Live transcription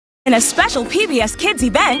In a special PBS Kids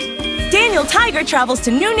event, Daniel Tiger travels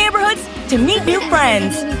to new neighborhoods to meet new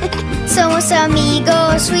friends. Somos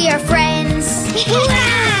amigos, we are friends.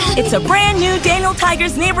 It's a brand new Daniel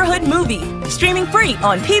Tiger's Neighborhood movie, streaming free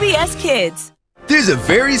on PBS Kids. There's a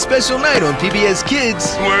very special night on PBS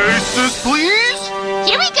Kids. Places, please?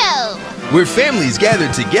 Here we go. Where families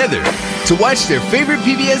gather together to watch their favorite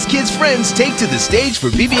PBS Kids friends take to the stage for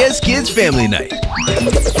PBS Kids Family Night.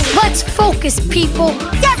 Let's focus, people.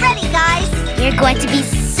 Get ready, guys. You're going to be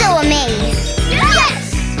so amazed.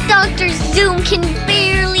 Yes! Dr. Zoom can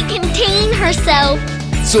barely contain herself.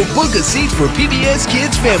 So book a seat for PBS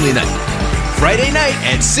Kids Family Night. Friday night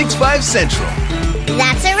at 6/5 Central.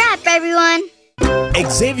 That's a wrap, everyone.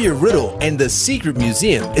 Xavier Riddle and the Secret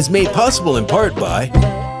Museum is made possible in part by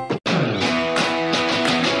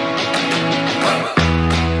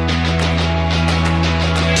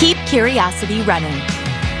Keep curiosity running.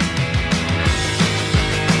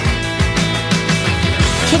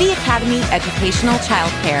 Kitty Academy Educational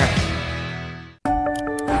Childcare.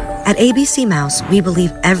 At ABC Mouse, we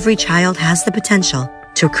believe every child has the potential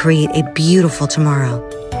to create a beautiful tomorrow.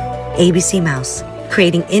 ABC Mouse,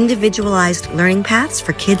 creating individualized learning paths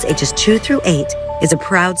for kids ages 2 through 8, is a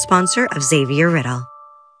proud sponsor of Xavier Riddle.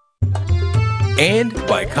 and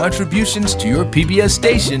by contributions to your PBS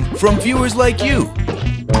station from viewers like you.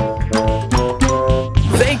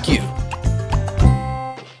 Thank you.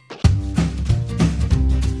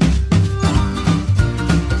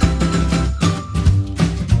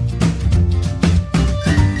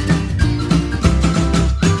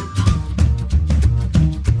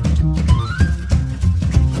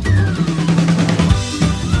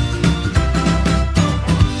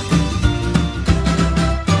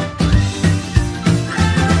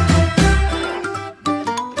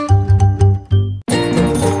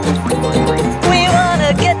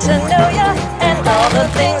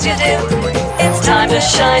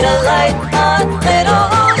 Shine a light on little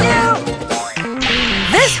you.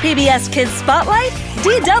 This PBS Kids Spotlight,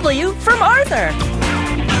 DW from Arthur.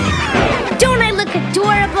 Don't I look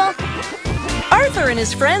adorable? Arthur and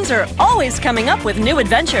his friends are always coming up with new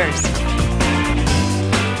adventures.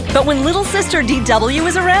 But when little sister DW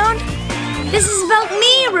is around, This is about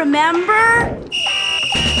me, remember?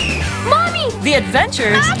 Mommy! the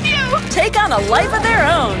adventures take on a life of their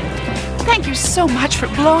own. Thank you so much for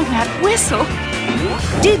blowing that whistle.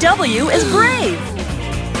 DW is brave.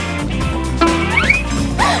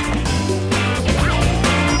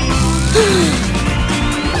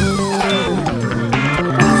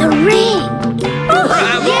 The ring!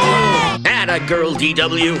 Bravo! Atta girl,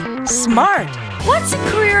 DW. Smart. What's a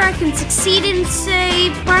career I can succeed in, say,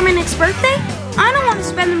 by my next birthday? I don't want to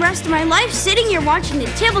spend the rest of my life sitting here watching the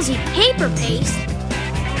Tibbles eat paper paste.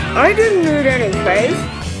 I didn't need any paste.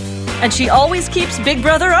 And she always keeps Big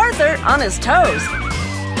Brother Arthur on his toes.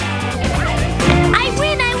 I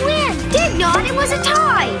win! Did not, it was a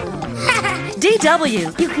tie!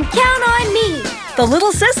 DW, You can count on me! the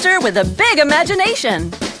little sister with a big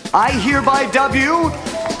imagination. I hereby W,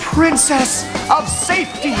 Princess of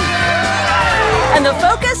Safety. And the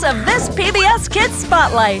focus of this PBS Kids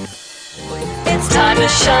Spotlight. It's time to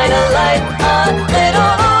shine a light on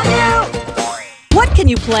little you. What can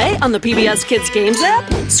you play on the PBS Kids Games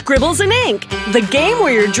app? Scribbles and Ink, the game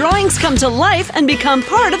where your drawings come to life and become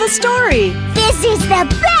part of a story. This is the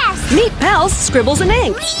best! Meet pals Scribbles and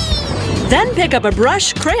Ink. Then pick up a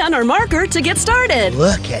brush, crayon, or marker to get started.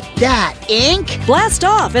 Look at that, ink! Blast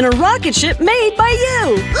off in a rocket ship made by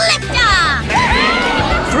you. Liftoff!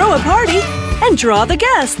 Throw a party and draw the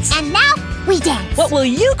guests. And now we dance. What will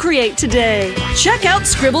you create today? Check out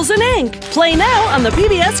Scribbles and Ink. Play now on the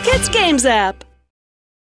PBS Kids Games app.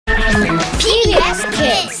 PBS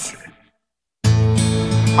Kids.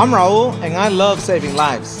 I'm Raul, and I love saving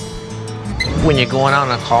lives. When you're going out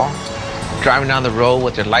on a call, driving down the road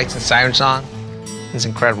with your lights and sirens on, it's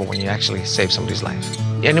incredible when you actually save somebody's life.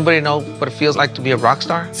 Anybody know what it feels like to be a rock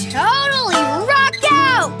star? Totally rock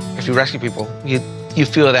out! If you rescue people, you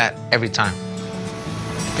feel that every time.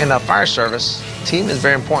 In the fire service, team is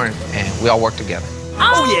very important, and we all work together.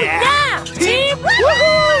 Oh yeah! Team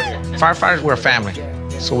woo! Firefighters, we're a family,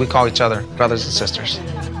 so we call each other brothers and sisters.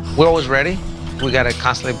 We're always ready. We gotta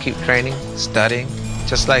constantly keep training, studying.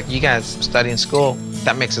 Just like you guys study in school,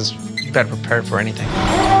 that makes us better prepared for anything.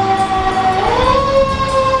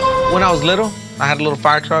 When I was little, I had a little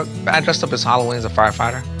fire truck. I dressed up as Halloween as a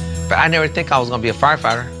firefighter. But I never think I was gonna be a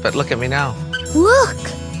firefighter, but look at me now. Look!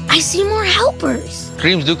 I see more helpers.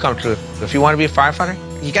 Dreams do come true. If you wanna be a firefighter,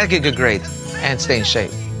 you gotta get good grades and stay in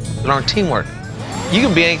shape. Learn teamwork. You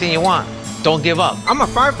can be anything you want. Don't give up. I'm a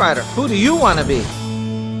firefighter. Who do you want to be?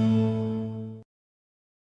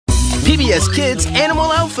 PBS Kids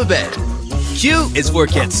Animal Alphabet. Q is for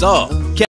Quetzal.